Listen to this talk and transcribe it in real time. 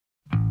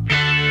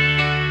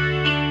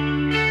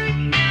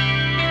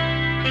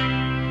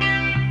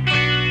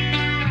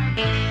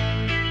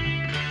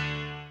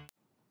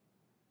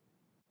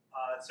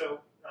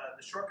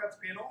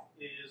panel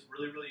is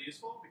really, really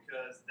useful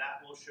because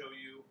that will show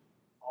you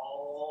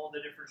all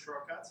the different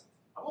shortcuts.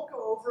 I won't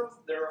go over them.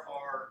 There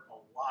are a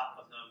lot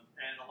of them,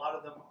 and a lot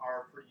of them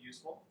are pretty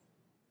useful.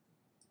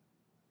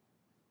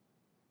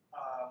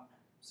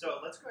 So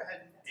let's go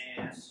ahead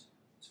and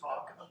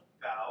talk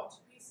about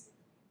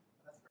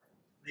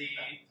the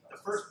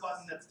first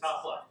button that's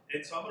top left.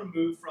 And so I'm going to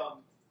move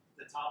from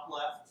the top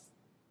left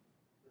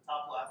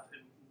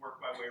and work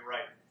my way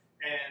right.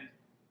 And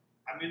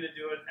I'm going to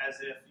do it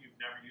as if you've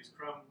never used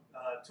Chrome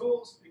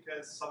tools,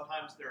 because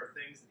sometimes there are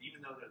things that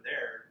even though they're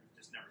there, you've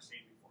just never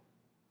seen before.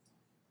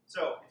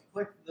 So if you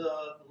click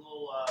the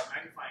little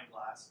magnifying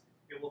glass,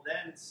 it will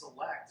then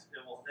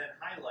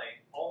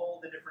highlight all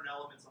the different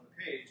elements on the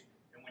page.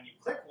 And when you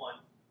click one,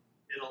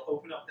 it'll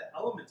open up the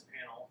Elements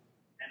panel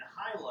and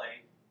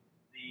highlight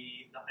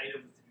the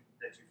item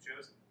that you've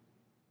chosen.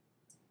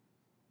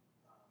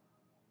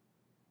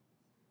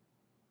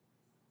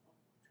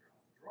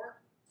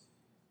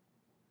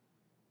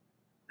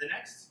 The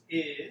next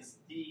is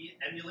the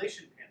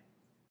emulation panel.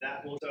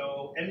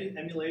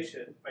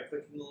 Emulation, by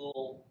clicking the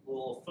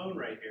little phone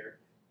right here,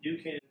 you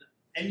can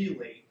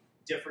emulate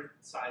different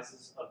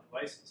sizes of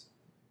devices.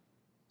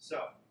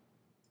 So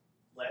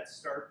let's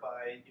start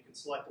by, you can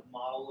select a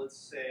model. Let's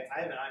say I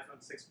have an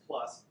iPhone 6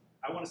 Plus.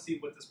 I want to see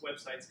what this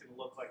website's going to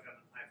look like on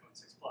an iPhone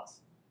 6 Plus.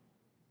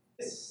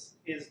 This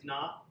is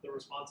not the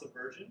responsive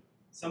version.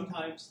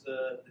 Sometimes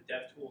the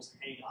dev tools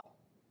hang up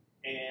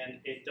and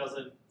it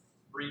doesn't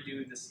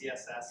redo the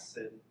CSS,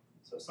 and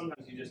so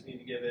sometimes you just need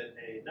to give it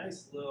a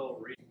nice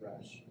little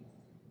refresh.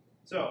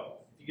 So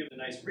if you give it a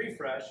nice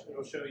refresh,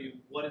 it'll show you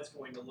what it's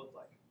going to look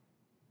like.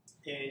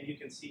 And you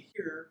can see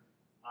here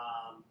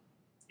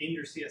in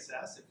your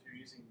CSS, if you're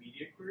using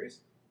media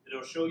queries,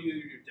 it'll show you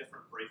your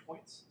different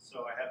breakpoints.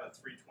 So I have a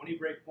 320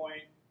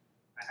 breakpoint,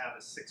 I have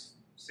a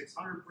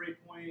 600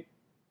 breakpoint,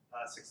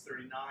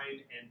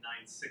 639, and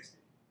 960.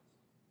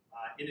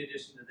 In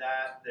addition to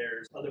that,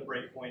 there's other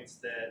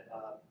breakpoints that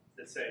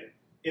say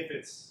if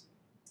it's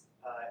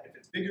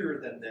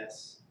bigger than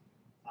this,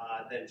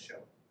 then show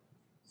it.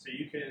 So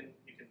you can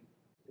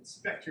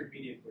inspect your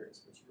media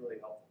queries, which is really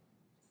helpful,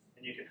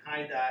 and you can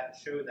hide that,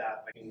 show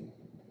that by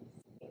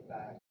put it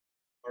back,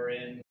 or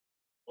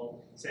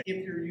say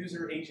if your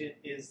user agent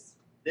is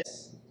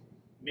this,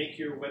 make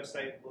your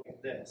website look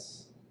like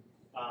this.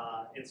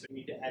 And so you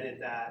need to edit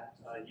that.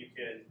 You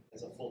can,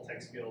 as a full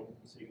text field,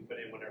 so you can put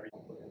in whatever you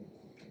put in.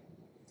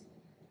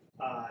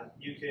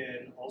 You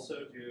can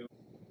also do.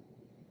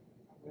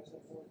 Where's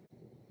that for?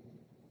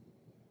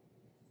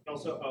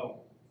 Also,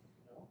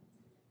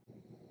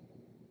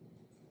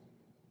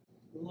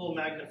 a little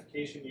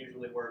magnification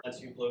usually works.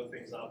 Lets you blow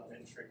things up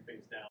and shrink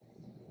things down.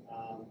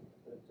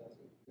 But it doesn't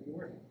really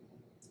work.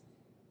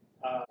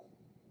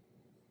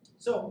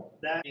 So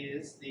that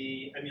is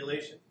the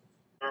emulation.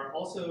 There are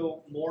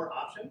also more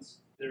options.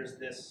 There's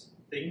this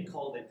thing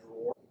called a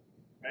drawer,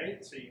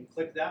 right? So you can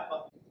click that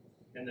button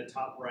in the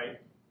top right,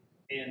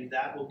 and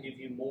that will give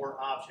you more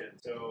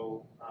options.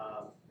 So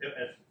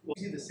it will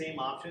give you the same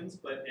options,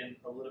 but in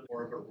a little bit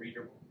more of a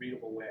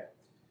readable way.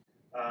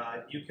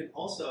 You can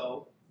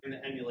also, in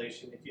the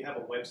emulation, if you have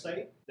a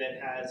website that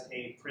has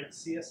a print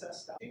CSS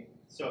style,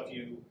 so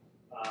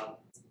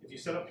if you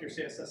set up your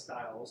CSS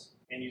styles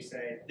and you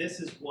say, this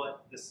is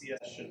what the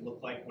CSS should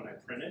look like when I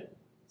print it,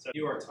 so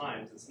New York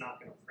Times, it's not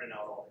going to print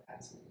out all the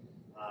text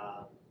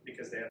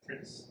because they have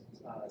print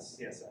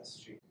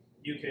CSS sheet.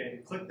 You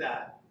can click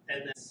that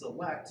and then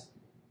select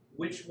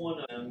which one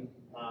of them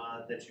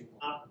that you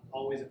want.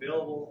 Always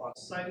available on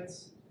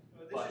sites.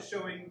 So this is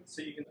showing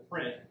so you can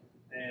print,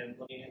 and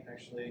let me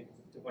actually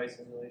device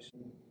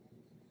emulation.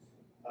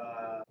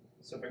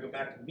 So if I go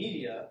back to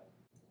media,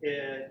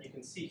 you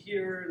can see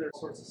here there's all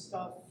sorts of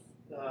stuff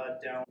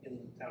down in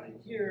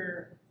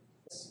here.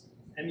 Let's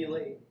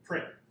emulate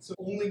print. So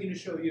only going to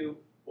show you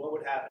what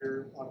would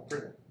happen on a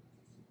printer.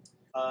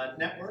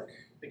 Network,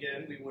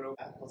 again, we went over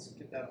that. Let's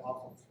get that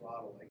off of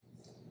throttling.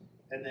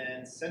 And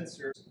then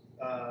sensors,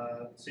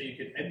 so you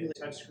can emulate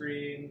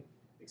touchscreen,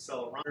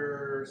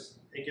 accelerometers.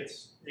 It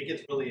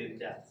gets really in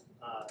depth.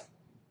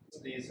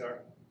 These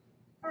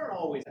aren't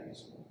always that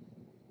useful,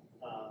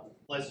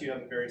 unless you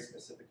have a very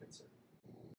specific concern.